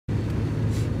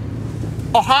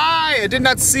Oh, hi! I did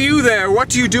not see you there.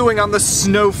 What are you doing on the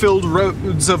snow-filled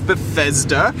roads of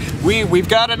Bethesda? We've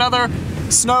got another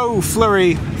snow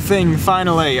flurry thing,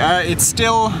 finally. It's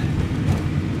still...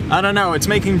 I don't know, it's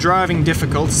making driving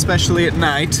difficult, especially at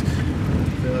night. I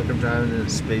feel like I'm driving in a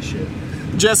spaceship.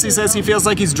 Jesse says he feels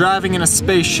like he's driving in a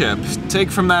spaceship.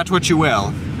 Take from that what you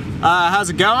will. How's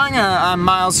it going? I'm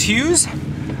Miles Hughes.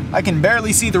 I can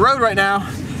barely see the road right now.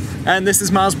 And this is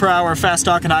MylesPerHour, Fast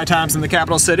Talk and High Times in the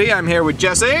capital city. I'm here with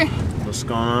Jesse. What's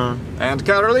going on? And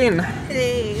Carolyn.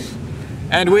 Hey.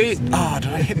 And we... Oh,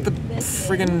 did I hit the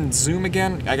friggin' zoom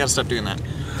again? I gotta stop doing that.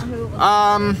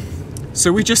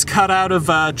 So we just cut out of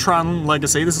TRON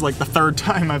Legacy. This is like the 3rd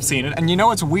time I've seen it. And you know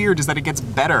what's weird is that it gets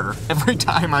better every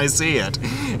time I see it.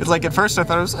 It's like at first I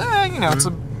thought it was, you know, it's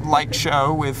a light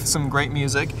show with some great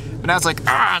music. But now it's like,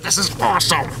 this is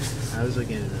awesome! I was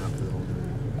like in and out for the whole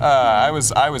movie.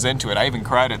 I was into it. I even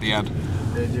cried at the end.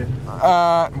 Did you?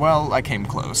 Well, I came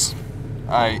close.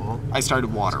 I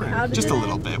started watering just a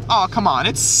little bit. Oh, come on,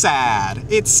 it's sad.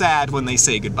 It's sad when they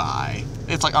say goodbye.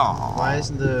 It's like, oh. Why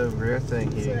isn't the rear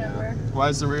thing heating up? Why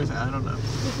is the rear thing? I don't know.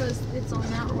 Because it's on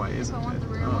that one. Why isn't it?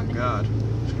 Oh God.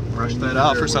 Brush that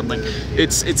off or something.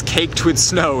 It's caked with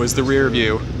snow as the rear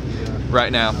view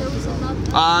right now.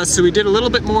 So we did a little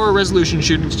bit more resolution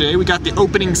shooting today. We got the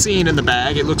opening scene in the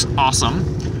bag. It looks awesome.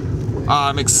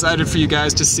 I'm excited for you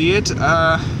guys to see it.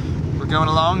 We're going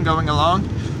along,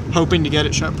 hoping to get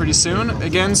it shot pretty soon.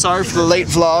 Again, sorry for the late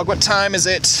vlog. What time is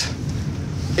it?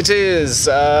 It is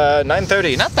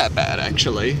 9:30. Not that bad,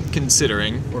 actually,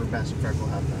 considering. Quarter past, half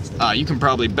past. You can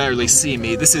probably barely see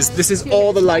me. This is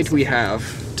all the light we have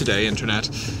today, internet.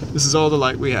 This is all the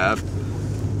light we have.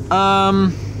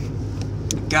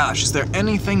 Gosh, is there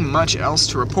anything much else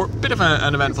to report? Bit of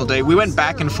an eventful day. We went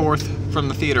back and forth from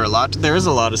the theater a lot. There is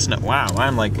a lot of snow. Wow,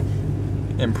 I'm like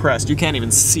impressed. You can't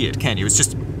even see it, can you? It's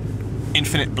just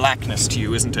infinite blackness to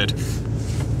you, isn't it?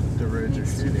 The roads are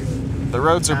shitty. The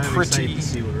roads are I'm pretty. excited to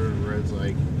see what River Road's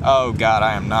like. Oh God,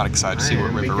 I am not excited to see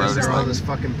what River Road is Because there are all like. this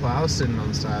fucking plow sitting on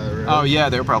the side of the road. Oh yeah,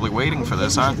 they were probably waiting for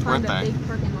this, weren't they? Big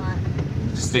parking lot.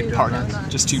 Just Big do party.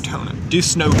 donuts. Just 2 donuts. Do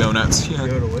snow donuts. Yeah.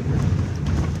 Go to Whitman.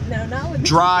 No, not with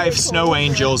Drive snow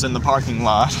angels in the parking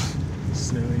lot.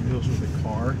 Snow angels with a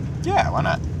car. Yeah, why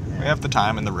not? We have the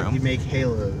time in the room. You make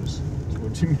halos.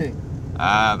 What do you make?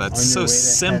 That's so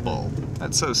simple.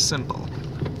 That's so simple.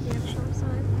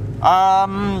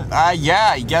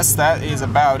 Yeah, I guess that is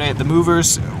about it. The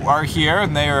movers are here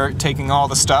and they are taking all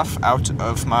the stuff out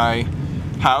of my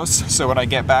house. So when I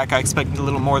get back, I expect a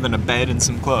little more than a bed and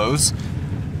some clothes.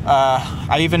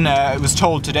 I even was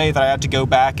told today that I had to go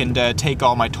back and take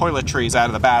all my toiletries out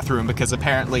of the bathroom because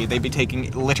apparently they'd be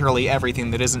taking literally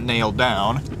everything that isn't nailed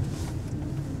down.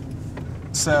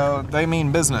 So they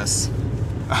mean business.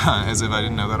 As if I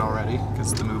didn't know that already,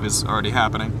 because the move is already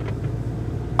happening.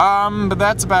 But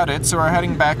that's about it. So we're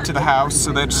heading back to the house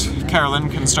so that Carolyn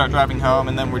can start driving home,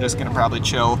 and then we're just gonna probably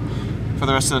chill for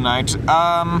the rest of the night.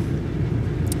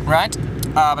 Right?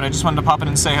 But I just wanted to pop in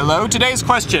and say hello. Today's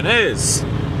question is...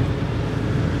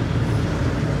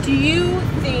 Do you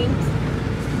think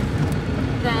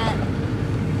that...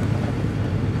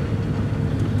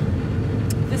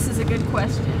 This is a good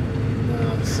question.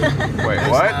 Wait, That's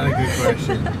what? not a good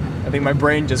question. I think my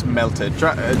brain just melted.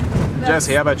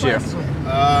 Jesse, how about you?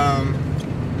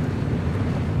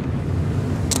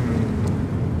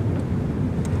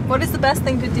 What is the best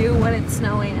thing to do when it's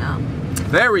snowing out?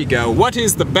 There we go. What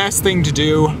is the best thing to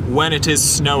do when it is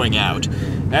snowing out?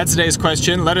 That's today's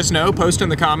question. Let us know. Post in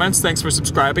the comments. Thanks for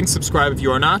subscribing. Subscribe if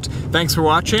you are not. Thanks for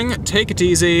watching. Take it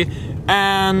easy.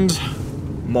 And...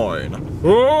 moin.